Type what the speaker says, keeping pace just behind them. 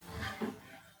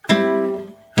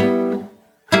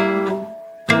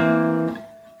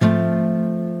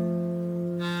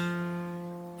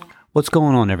What's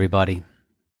going on, everybody?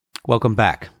 Welcome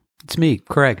back. It's me,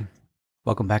 Craig.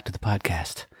 Welcome back to the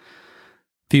podcast.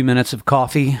 Few minutes of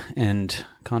coffee and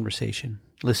conversation,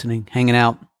 listening, hanging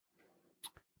out.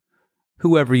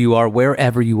 Whoever you are,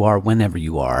 wherever you are, whenever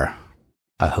you are,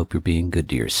 I hope you're being good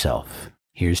to yourself.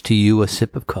 Here's to you a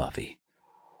sip of coffee.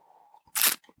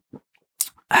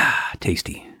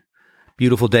 Tasty.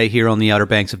 Beautiful day here on the Outer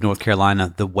Banks of North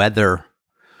Carolina. The weather,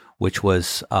 which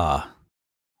was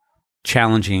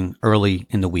challenging early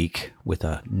in the week with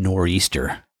a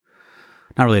nor'easter.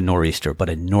 Not really a nor'easter, but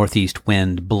a northeast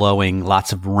wind blowing,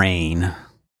 lots of rain.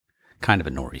 Kind of a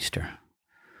nor'easter.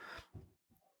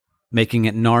 Making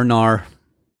it nar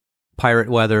pirate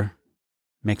weather.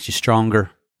 Makes you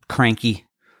stronger, cranky.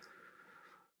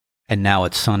 And now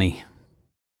it's sunny.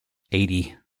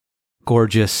 80.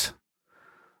 Gorgeous.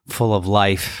 Full of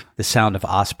life. The sound of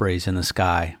ospreys in the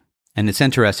sky. And it's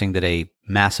interesting that a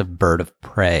massive bird of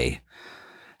prey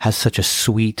has such a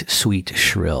sweet, sweet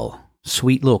shrill.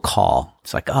 Sweet little call.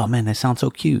 It's like, oh man, that sounds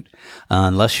so cute.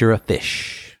 Unless you're a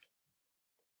fish.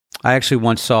 I actually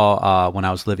once saw, when I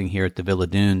was living here at the Villa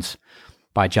Dunes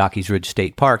by Jockey's Ridge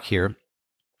State Park here,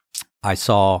 I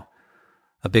saw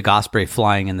a big osprey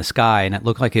flying in the sky, and it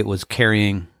looked like it was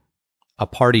carrying a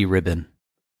party ribbon,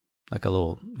 like a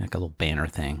little banner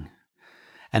thing.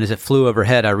 And as it flew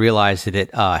overhead, I realized that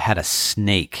it had a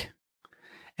snake.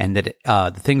 And that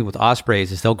the thing with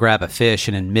ospreys is they'll grab a fish,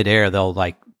 and in midair they'll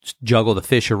like juggle the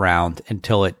fish around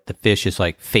until the fish is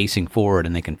like facing forward,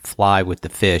 and they can fly with the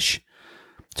fish.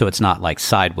 So it's not like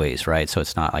sideways, right? So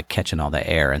it's not like catching all the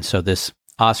air. And so this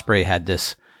osprey had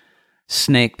this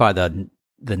snake by the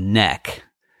neck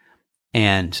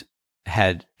and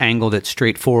had angled it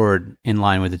straight forward in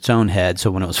line with its own head.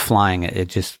 So when it was flying, it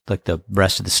just like the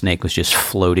rest of the snake was just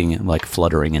floating and like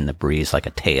fluttering in the breeze like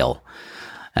a tail.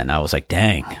 And I was like,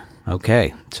 dang,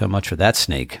 okay, so much for that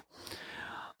snake.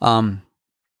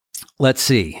 Let's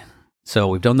see. So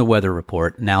we've done the weather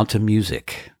report. Now to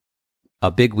music. A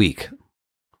big week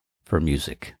for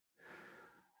music.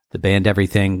 The band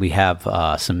Everything, we have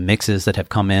some mixes that have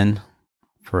come in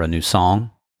for a new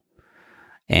song.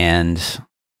 And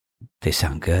they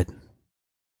sound good.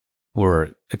 We're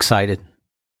excited.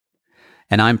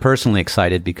 And I'm personally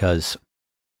excited because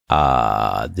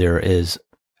there is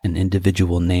an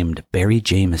individual named Barry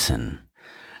Jameson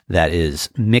that is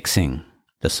mixing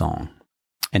the song.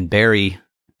 And Barry,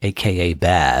 a.k.a.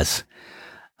 Baz,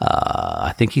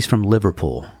 I think he's from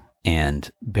Liverpool. And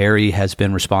Barry has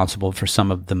been responsible for some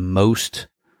of the most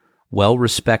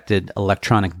well-respected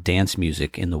electronic dance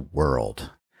music in the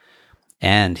world.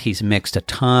 And he's mixed a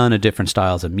ton of different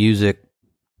styles of music,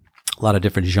 a lot of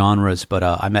different genres. But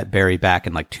I met Barry back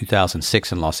in like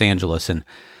 2006 in Los Angeles, and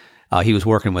he was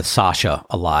working with Sasha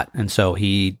a lot. And so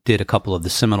he did a couple of the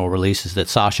seminal releases that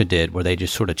Sasha did where they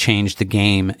just sort of changed the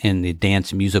game in the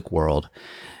dance music world.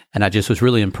 And I just was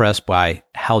really impressed by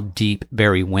how deep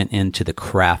Barry went into the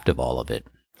craft of all of it.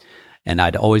 And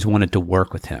I'd always wanted to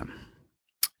work with him.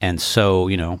 And so,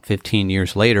 15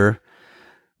 years later,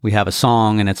 we have a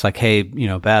song and it's like, hey,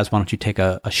 Baz, why don't you take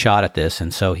a shot at this?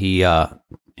 And so he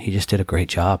just did a great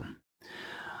job.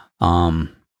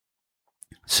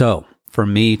 So for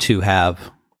me to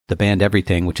have the band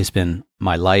Everything, which has been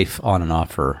my life on and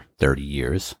off for 30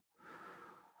 years,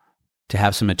 to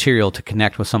have some material to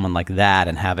connect with someone like that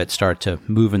and have it start to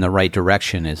move in the right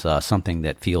direction is something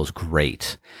that feels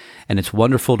great. And it's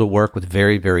wonderful to work with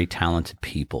very, very talented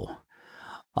people.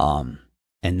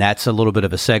 And that's a little bit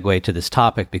of a segue to this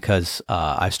topic because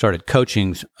I started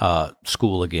coaching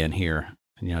school again here,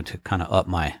 to kind of up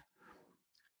my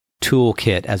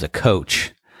toolkit as a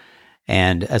coach.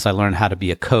 And as I learn how to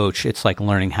be a coach, it's like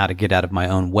learning how to get out of my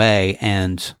own way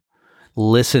and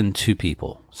listen to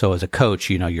people. So as a coach,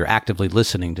 you're actively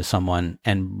listening to someone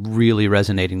and really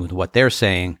resonating with what they're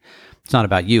saying. It's not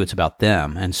about you, it's about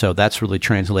them. And so that's really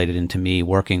translated into me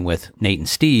working with Nate and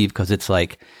Steve because it's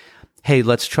like, hey,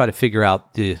 let's try to figure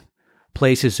out the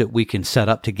places that we can set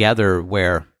up together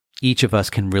where each of us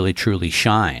can really truly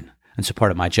shine. And so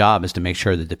part of my job is to make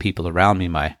sure that the people around me,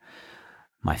 my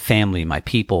family, my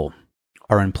people,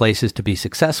 are in places to be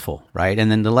successful, right?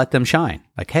 And then to let them shine.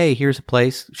 Like, hey, here's a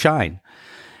place, shine.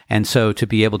 And so to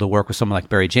be able to work with someone like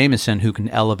Barry Jameson who can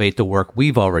elevate the work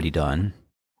we've already done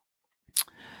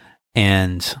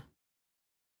and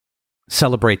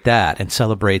celebrate that and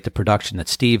celebrate the production that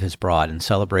Steve has brought and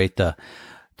celebrate the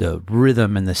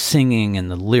rhythm and the singing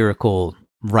and the lyrical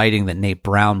writing that Nate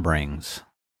Brown brings,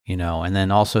 and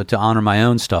then also to honor my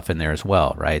own stuff in there as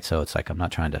well, right? So it's like I'm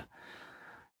not trying to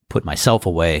put myself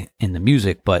away in the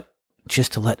music, but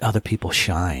just to let other people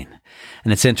shine.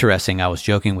 And it's interesting. I was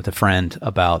joking with a friend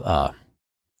about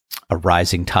A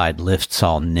rising tide lifts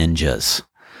all ninjas,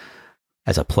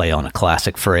 as a play on a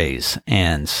classic phrase.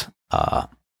 And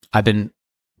I've been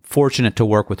fortunate to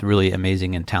work with really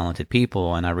amazing and talented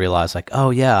people. And I realized like, oh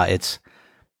yeah, it's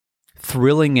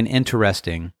thrilling and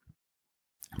interesting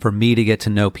for me to get to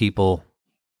know people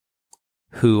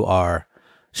who are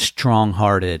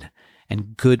strong-hearted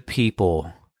and good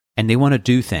people, and they want to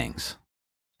do things,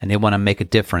 and they want to make a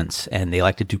difference, and they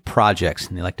like to do projects,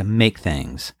 and they like to make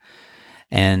things.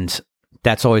 And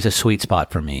that's always a sweet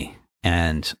spot for me.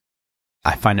 And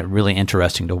I find it really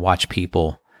interesting to watch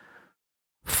people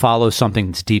follow something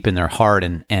that's deep in their heart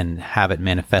and have it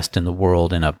manifest in the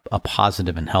world in a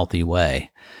positive and healthy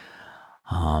way.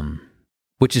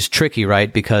 Which is tricky,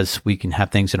 right? Because we can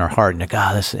have things in our heart and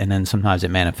like, and then sometimes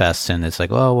it manifests and it's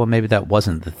like, oh, well, maybe that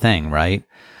wasn't the thing, right?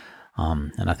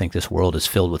 And I think this world is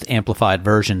filled with amplified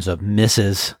versions of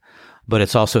misses, but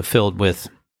it's also filled with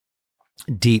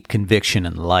deep conviction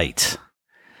and light.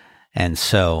 And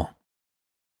so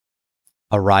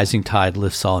a rising tide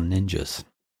lifts all ninjas.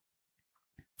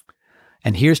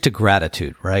 And here's to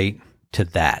gratitude, right? To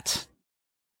that.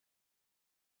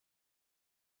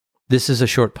 This is a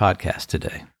short podcast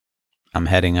today. I'm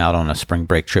heading out on a spring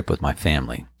break trip with my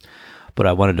family, but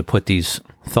I wanted to put these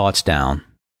thoughts down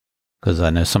because I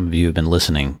know some of you have been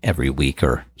listening every week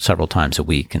or several times a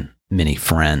week and many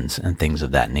friends and things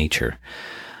of that nature.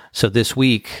 So this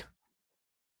week,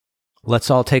 let's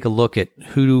all take a look at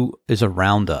who is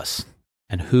around us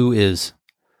and who is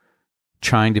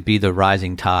trying to be the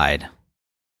rising tide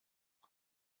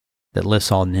that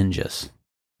lifts all ninjas.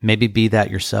 Maybe be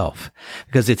that yourself.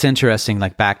 Because it's interesting,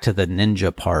 like back to the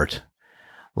ninja part,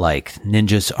 like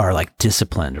ninjas are like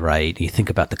disciplined, right? You think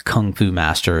about the Kung Fu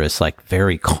master is like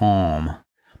very calm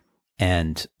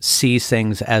and sees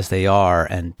things as they are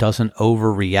and doesn't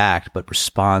overreact, but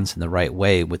responds in the right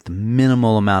way with the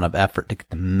minimal amount of effort to get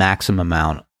the maximum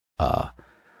amount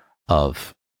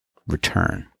of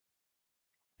return.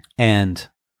 And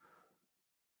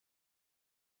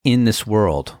in this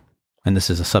world, and this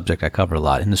is a subject I cover a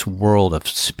lot, in this world of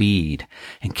speed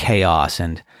and chaos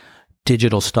and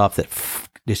digital stuff that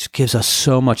just gives us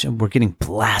so much, and we're getting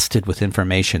blasted with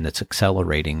information that's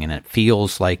accelerating, and it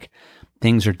feels like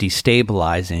things are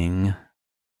destabilizing,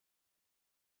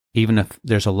 even if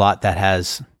there's a lot that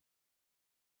has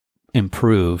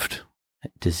improved,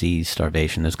 disease,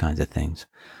 starvation, those kinds of things.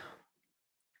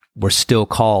 We're still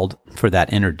called for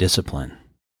that inner discipline,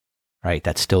 right?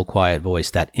 That still quiet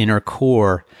voice, that inner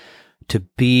core to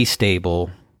be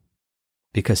stable,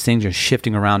 because things are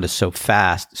shifting around us so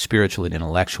fast, spiritually and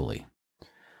intellectually.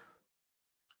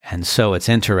 And so it's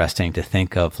interesting to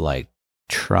think of like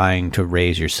trying to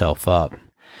raise yourself up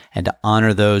and to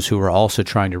honor those who are also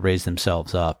trying to raise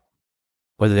themselves up,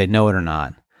 whether they know it or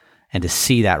not, and to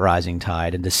see that rising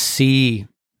tide and to see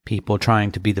people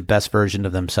trying to be the best version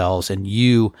of themselves. And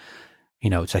you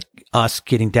know, it's like us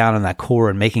getting down on that core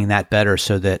and making that better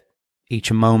so that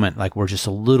each moment, like we're just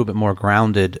a little bit more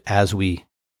grounded as we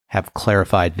have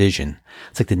clarified vision.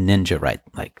 It's like the ninja, right?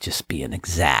 Like just being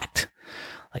exact,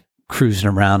 like cruising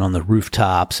around on the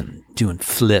rooftops and doing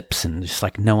flips and just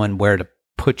like knowing where to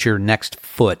put your next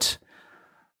foot,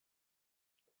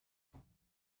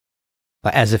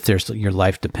 as if there's your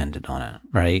life depended on it,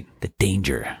 right? The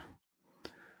danger.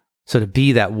 So to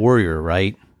be that warrior,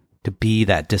 right? To be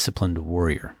that disciplined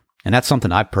warrior. And that's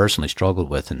something I personally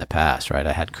struggled with in the past, right?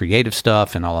 I had creative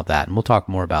stuff and all of that. And we'll talk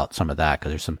more about some of that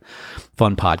because there's some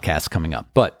fun podcasts coming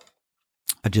up. But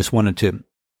I just wanted to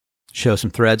show some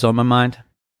threads on my mind.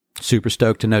 Super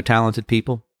stoked to know talented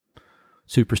people.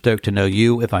 Super stoked to know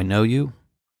you if I know you.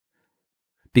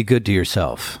 Be good to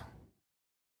yourself.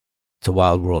 It's a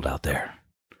wild world out there.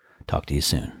 Talk to you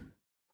soon.